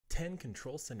10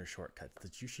 Control Center shortcuts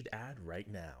that you should add right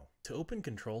now. To open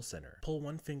Control Center, pull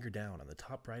one finger down on the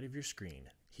top right of your screen.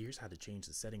 Here's how to change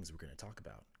the settings we're going to talk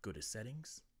about. Go to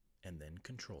Settings, and then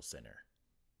Control Center.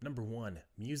 Number 1,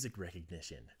 music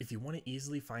recognition. If you want to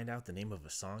easily find out the name of a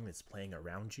song that's playing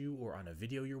around you or on a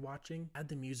video you're watching, add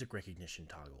the music recognition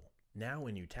toggle. Now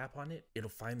when you tap on it, it'll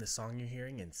find the song you're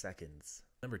hearing in seconds.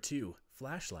 Number 2,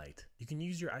 flashlight. You can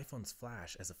use your iPhone's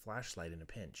flash as a flashlight in a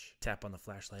pinch. Tap on the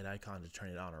flashlight icon to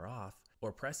turn it on or off,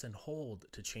 or press and hold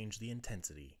to change the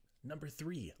intensity. Number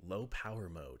 3, low power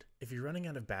mode. If you're running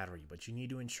out of battery but you need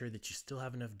to ensure that you still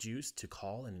have enough juice to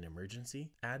call in an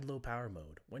emergency, add low power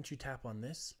mode. Once you tap on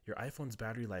this, your iPhone's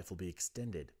battery life will be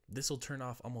extended. This will turn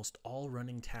off almost all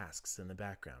running tasks in the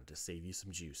background to save you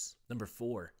some juice. Number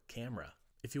 4, camera.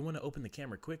 If you want to open the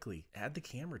camera quickly, add the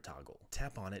camera toggle.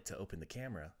 Tap on it to open the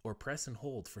camera, or press and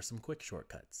hold for some quick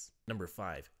shortcuts. Number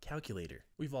 5, calculator.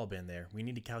 We've all been there. We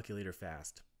need a calculator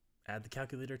fast. Add the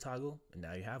calculator toggle, and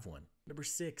now you have one. Number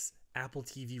 6, Apple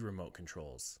TV remote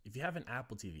controls. If you have an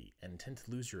Apple TV and intend to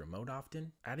lose your remote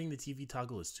often, adding the TV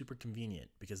toggle is super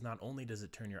convenient because not only does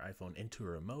it turn your iPhone into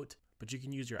a remote, but you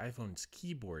can use your iPhone's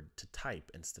keyboard to type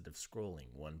instead of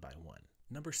scrolling one by one.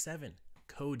 Number 7,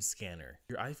 code scanner.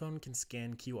 Your iPhone can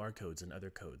scan QR codes and other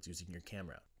codes using your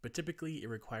camera, but typically it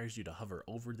requires you to hover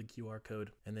over the QR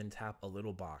code and then tap a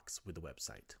little box with the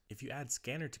website. If you add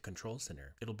scanner to Control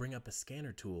Center, it'll bring up a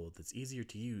scanner tool that's easier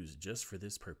to use just for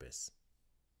this purpose.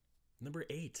 Number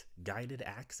 8, guided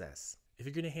access. If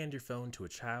you're going to hand your phone to a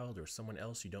child or someone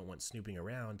else you don't want snooping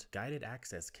around, guided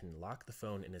access can lock the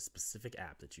phone in a specific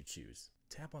app that you choose.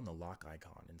 Tap on the lock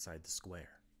icon inside the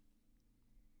square.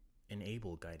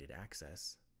 Enable guided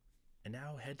access, and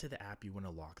now head to the app you want to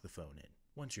lock the phone in.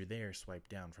 Once you're there, swipe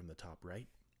down from the top right,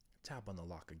 tap on the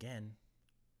lock again,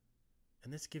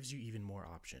 and this gives you even more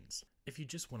options. If you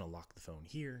just want to lock the phone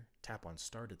here, tap on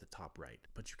Start at the top right,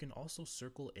 but you can also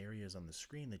circle areas on the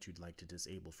screen that you'd like to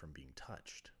disable from being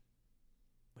touched.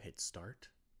 Hit Start,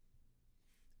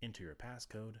 enter your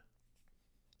passcode,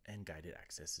 and guided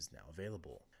access is now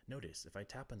available. Notice, if I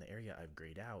tap on the area I've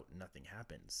grayed out, nothing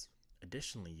happens.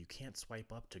 Additionally, you can't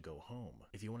swipe up to go home.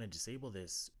 If you want to disable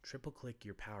this, triple click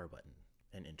your power button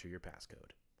and enter your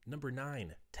passcode. Number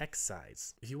 9, text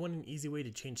size. If you want an easy way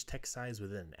to change text size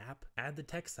within an app, add the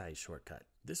text size shortcut.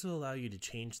 This will allow you to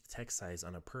change the text size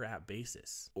on a per app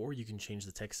basis, or you can change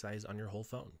the text size on your whole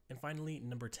phone. And finally,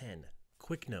 number 10,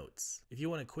 quick notes. If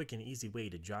you want a quick and easy way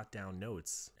to jot down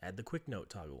notes, add the quick note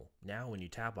toggle. Now when you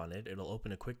tap on it, it'll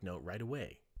open a quick note right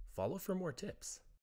away. Follow for more tips.